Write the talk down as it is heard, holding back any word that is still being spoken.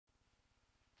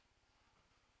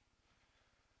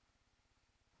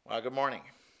Good morning.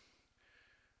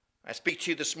 I speak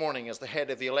to you this morning as the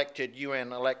head of the elected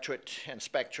UN electorate and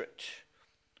spectorate.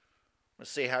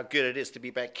 Let's see how good it is to be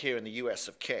back here in the US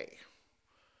of K.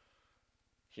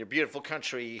 Your beautiful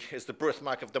country is the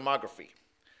birthmark of demography.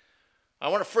 I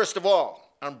want to first of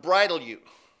all unbridle you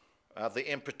of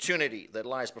the importunity that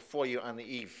lies before you on the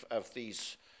eve of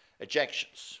these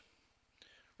ejections.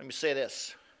 Let me say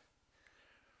this.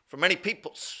 For many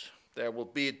peoples, there will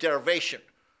be a derivation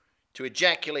to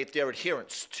ejaculate their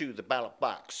adherence to the ballot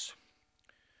box.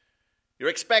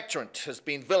 Your expectorant has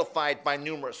been vilified by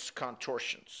numerous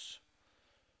contortions.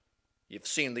 You've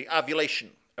seen the ovulation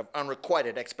of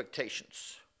unrequited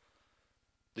expectations,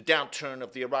 the downturn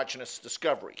of the erogenous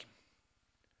discovery,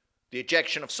 the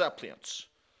ejection of suppliants,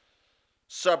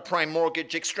 subprime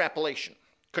mortgage extrapolation,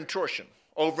 contortion,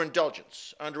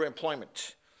 overindulgence,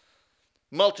 underemployment.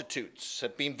 Multitudes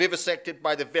have been vivisected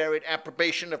by the varied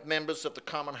approbation of members of the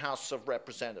Common House of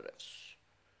Representatives.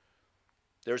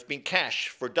 There's been cash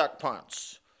for duck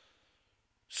ponds,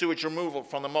 sewage removal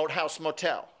from the Moat House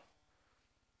Motel,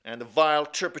 and the vile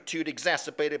turpitude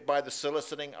exacerbated by the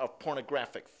soliciting of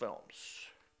pornographic films.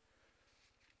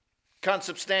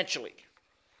 Consubstantially,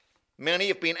 many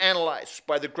have been analyzed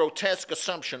by the grotesque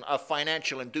assumption of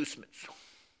financial inducements.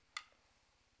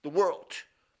 The world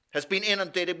has been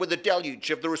inundated with a deluge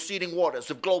of the receding waters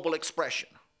of global expression.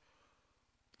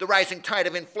 The rising tide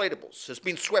of inflatables has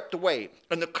been swept away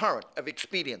in the current of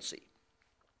expediency.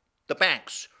 The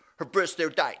banks have burst their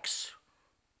dikes.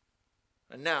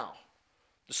 And now,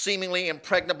 the seemingly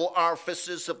impregnable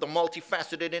orifices of the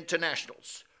multifaceted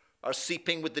internationals are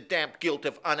seeping with the damp guilt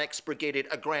of unexpurgated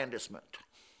aggrandizement.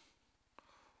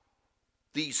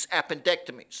 These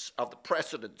appendectomies of the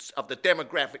precedents of the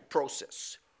demographic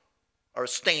process are a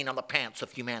stain on the pants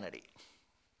of humanity.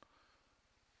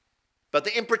 But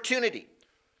the importunity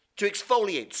to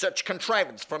exfoliate such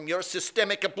contrivance from your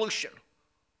systemic ablution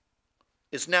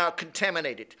is now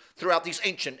contaminated throughout these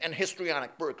ancient and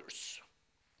histrionic burghers.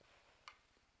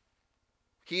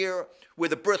 Here, where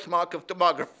the birthmark of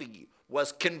demography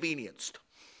was convenienced,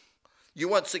 you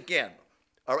once again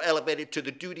are elevated to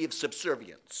the duty of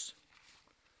subservience.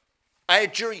 I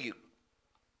adjure you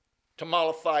to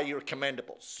mollify your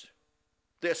commendables.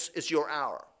 This is your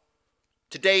hour.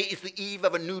 Today is the eve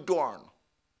of a new dawn,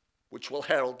 which will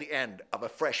herald the end of a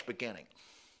fresh beginning.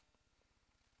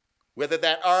 Whether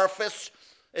that orifice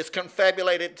is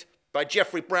confabulated by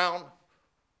Jeffrey Brown,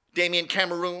 Damian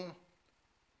Cameroon,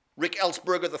 Rick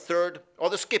Ellsberger III, or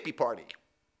the Skippy Party,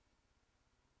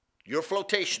 your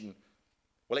flotation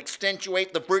will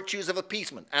accentuate the virtues of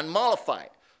appeasement and mollify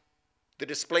the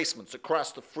displacements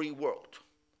across the free world.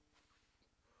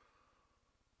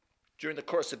 During the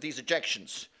course of these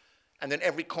ejections, and in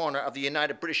every corner of the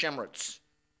United British Emirates,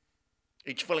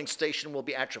 each filling station will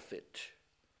be atrophied.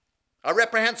 Our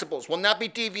reprehensibles will not be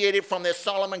deviated from their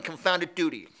solemn and confounded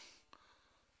duty.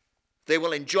 They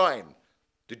will enjoin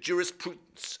the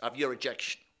jurisprudence of your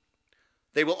ejection.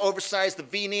 They will oversize the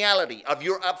veniality of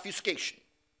your obfuscation.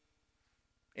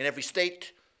 In every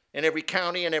state, in every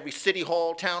county, in every city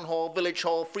hall, town hall, village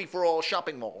hall, free-for-all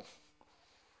shopping mall,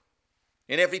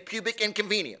 in every pubic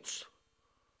inconvenience,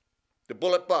 the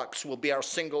bullet box will be our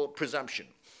single presumption.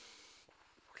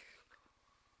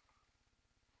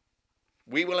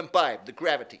 We will imbibe the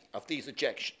gravity of these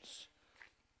ejections.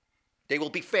 They will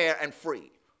be fair and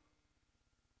free.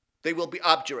 They will be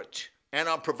obdurate and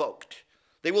unprovoked.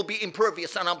 They will be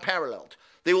impervious and unparalleled.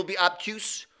 They will be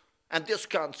obtuse and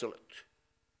disconsolate.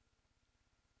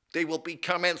 They will be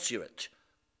commensurate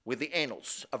with the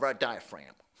annals of our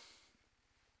diaphragm.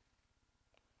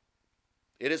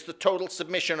 It is the total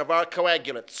submission of our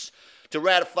coagulates to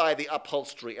ratify the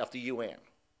upholstery of the UN.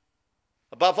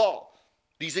 Above all,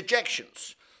 these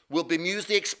ejections will bemuse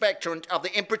the expectorant of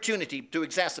the importunity to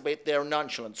exacerbate their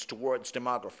nonchalance towards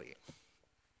demography.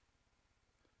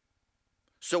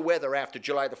 So whether after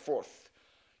July the 4th,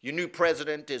 your new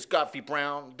president is Godfrey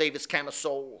Brown, Davis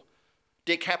Camisole,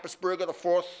 Dick Happersberger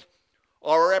IV,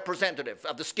 or a representative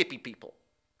of the Skippy people,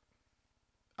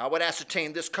 I would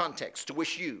ascertain this context to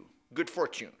wish you good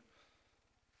fortune.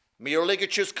 May your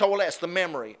ligatures coalesce the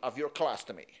memory of your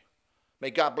colostomy.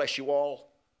 May God bless you all,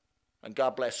 and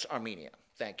God bless Armenia.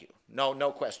 Thank you.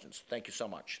 No questions. Thank you so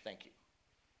much. Thank you.